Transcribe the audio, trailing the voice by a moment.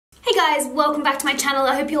guys, welcome back to my channel.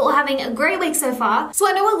 I hope you're all having a great week so far. So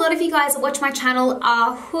I know a lot of you guys that watch my channel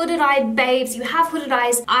are hooded eyed babes. You have hooded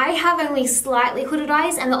eyes. I have only slightly hooded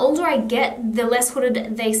eyes, and the older I get, the less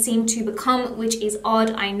hooded they seem to become, which is odd,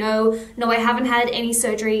 I know. No, I haven't had any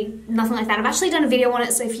surgery, nothing like that. I've actually done a video on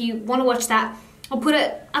it, so if you want to watch that, I'll put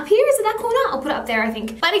it up here, is it that corner? I'll put it up there, I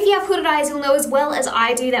think. But if you have hooded eyes, you'll know as well as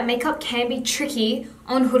I do that makeup can be tricky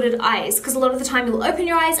on hooded eyes, because a lot of the time you'll open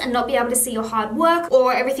your eyes and not be able to see your hard work,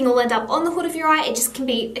 or everything will end up on the hood of your eye. It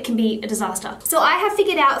can be a disaster. So I have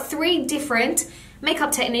figured out 3 different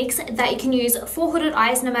makeup techniques that you can use for hooded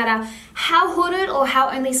eyes, no matter how hooded or how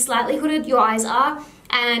only slightly hooded your eyes are.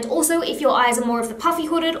 And also, if your eyes are more of the puffy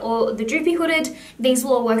hooded or the droopy hooded, these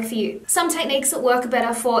will all work for you. Some techniques work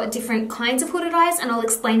better for different kinds of hooded eyes, and I'll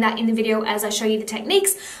explain that in the video as I show you the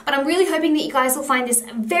techniques. But I'm really hoping that you guys will find this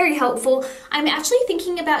very helpful. I'm actually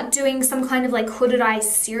thinking about doing some kind of like hooded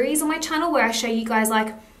eyes series on my channel where I show you guys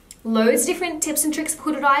like loads of different tips and tricks for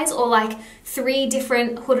hooded eyes, or like 3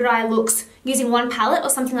 different hooded eye looks using one palette or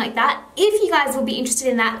something like that. If you guys will be interested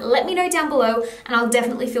in that, let me know down below and I'll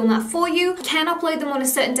definitely film that for you. I can upload them on a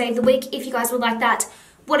certain day of the week if you guys would like that.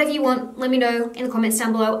 Whatever you want, let me know in the comments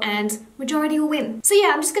down below and majority will win. So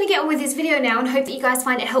yeah, I'm just gonna get on with this video now and hope that you guys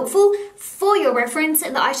find it helpful. For your reference, the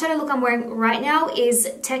eyeshadow look I'm wearing right now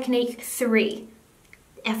is Technique 3.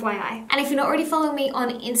 FYI. And if you're not already following me on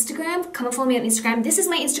Instagram, come and follow me on Instagram. This is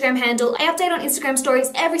my Instagram handle. I update on Instagram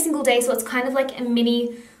stories every single day, so it's kind of like a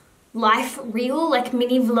mini life reel, like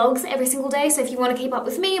mini vlogs every single day. So if you want to keep up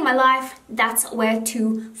with me and my life, that's where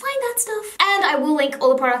to find that stuff. And I will link all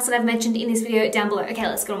the products that I've mentioned in this video down below. Okay,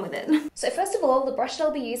 let's get on with it. So first of all, the brush that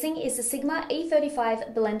I'll be using is the Sigma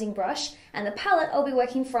E35 blending brush, and the palette I'll be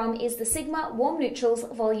working from is the Sigma Warm Neutrals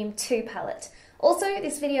Volume 2 palette. Also,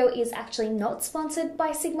 this video is actually not sponsored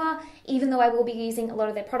by Sigma, even though I will be using a lot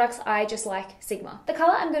of their products. I just like Sigma. The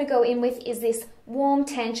color I'm going to go in with is this warm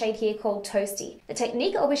tan shade here called Toasty. The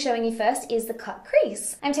technique I'll be showing you first is the cut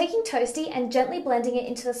crease. I'm taking Toasty and gently blending it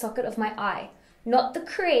into the socket of my eye. Not the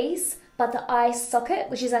crease, but the eye socket,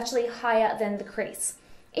 which is actually higher than the crease.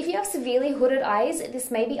 If you have severely hooded eyes, this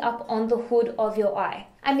may be up on the hood of your eye.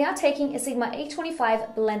 I'm now taking a Sigma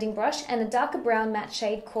E25 blending brush and a darker brown matte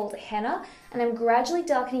shade called Henna, and I'm gradually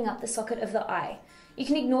darkening up the socket of the eye. You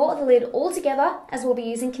can ignore the lid altogether, as we'll be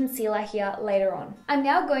using concealer here later on. I'm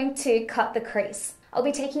now going to cut the crease. I'll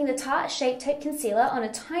be taking the Tarte Shape Tape Concealer on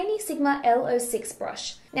a tiny Sigma L06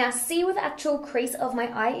 brush. Now see where the actual crease of my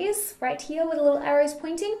eye is? Right here with the little arrows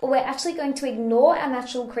pointing? But we're actually going to ignore our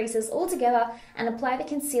natural creases altogether and apply the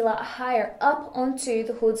concealer higher up onto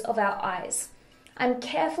the hoods of our eyes. I'm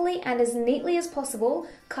carefully and as neatly as possible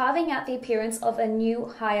carving out the appearance of a new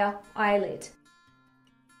higher eyelid.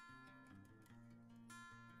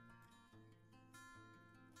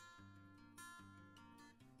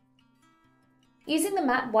 Using the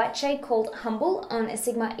matte white shade called Humble on a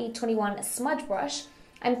Sigma E21 smudge brush,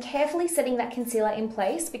 I'm carefully setting that concealer in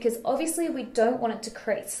place because obviously we don't want it to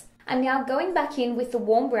crease. I'm now going back in with the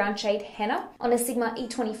warm brown shade Henna on a Sigma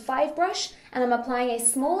E25 brush, and I'm applying a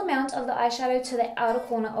small amount of the eyeshadow to the outer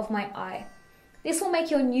corner of my eye. This will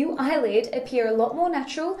make your new eyelid appear a lot more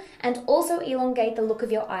natural and also elongate the look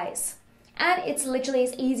of your eyes. And it's literally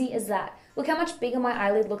as easy as that. Look how much bigger my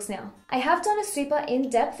eyelid looks now. I have done a super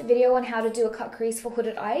in-depth video on how to do a cut crease for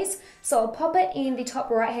hooded eyes, so I'll pop it in the top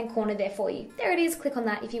right-hand corner there for you. There it is, click on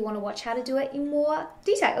that if you want to watch how to do it in more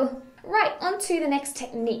detail. Right, on to the next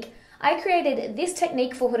technique. I created this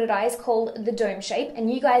technique for hooded eyes called the dome shape,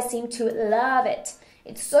 and you guys seem to love it.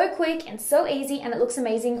 It's so quick and so easy, and it looks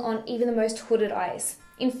amazing on even the most hooded eyes.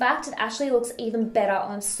 In fact, it actually looks even better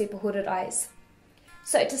on super hooded eyes.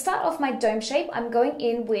 So to start off my dome shape, I'm going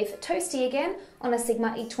in with Toasty again on a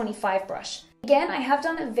Sigma E25 brush. Again, I have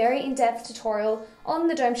done a very in-depth tutorial on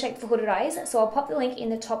the dome shape for hooded eyes, so I'll pop the link in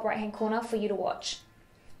the top right-hand corner for you to watch.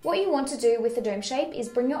 What you want to do with the dome shape is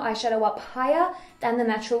bring your eyeshadow up higher than the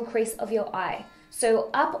natural crease of your eye, so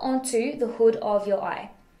up onto the hood of your eye.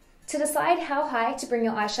 To decide how high to bring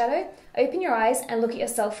your eyeshadow, open your eyes and look at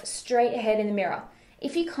yourself straight ahead in the mirror.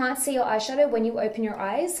 If you can't see your eyeshadow when you open your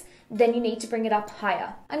eyes, then you need to bring it up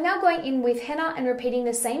higher. I'm now going in with Henna and repeating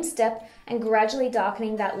the same step and gradually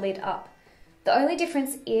darkening that lid up. The only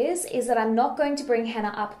difference is that I'm not going to bring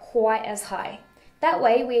Henna up quite as high. That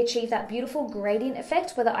way we achieve that beautiful gradient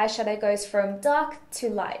effect where the eyeshadow goes from dark to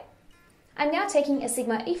light. I'm now taking a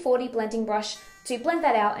Sigma E40 blending brush to blend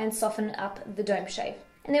that out and soften up the dome shape.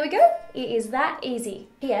 And there we go, it is that easy.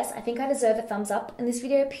 P.S. I think I deserve a thumbs up in this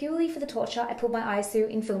video purely for the torture I put my eyes through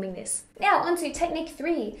in filming this. Now onto technique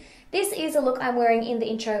 3. This is a look I'm wearing in the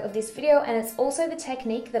intro of this video, and it's also the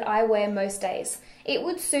technique that I wear most days. It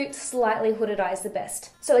would suit slightly hooded eyes the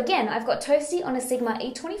best. So again, I've got Toasty on a Sigma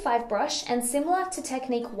E25 brush, and similar to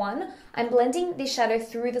technique 1, I'm blending this shadow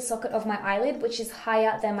through the socket of my eyelid, which is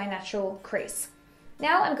higher than my natural crease.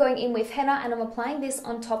 Now I'm going in with henna and I'm applying this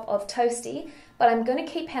on top of Toasty, but I'm going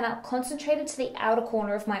to keep henna concentrated to the outer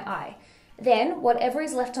corner of my eye. Then, whatever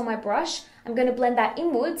is left on my brush, I'm going to blend that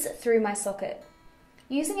inwards through my socket.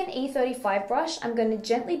 Using an E35 brush, I'm going to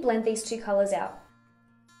gently blend these two colours out.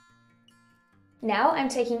 Now I'm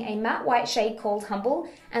taking a matte white shade called Humble,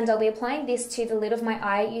 and I'll be applying this to the lid of my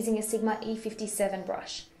eye using a Sigma E57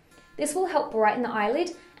 brush. This will help brighten the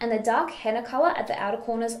eyelid, and the dark henna colour at the outer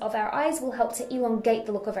corners of our eyes will help to elongate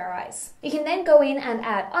the look of our eyes. You can then go in and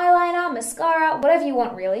add eyeliner, mascara, whatever you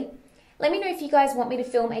want really. Let me know if you guys want me to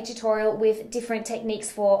film a tutorial with different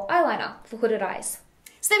techniques for eyeliner for hooded eyes.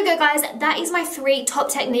 So there we go guys, that is my 3 top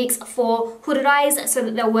techniques for hooded eyes so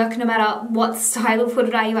that they'll work no matter what style of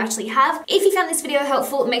hooded eye you actually have. If you found this video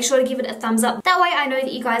helpful, make sure to give it a thumbs up. That way I know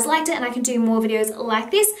that you guys liked it and I can do more videos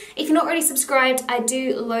like this. If you're not already subscribed, I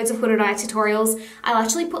do loads of hooded eye tutorials. I'll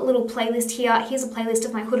actually put a little playlist here. Here's a playlist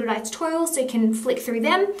of my hooded eye tutorials so you can flick through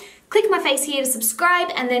them. Click my face here to subscribe,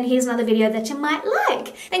 and then here's another video that you might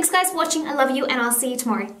like. Thanks guys for watching, I love you, and I'll see you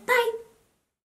tomorrow. Bye!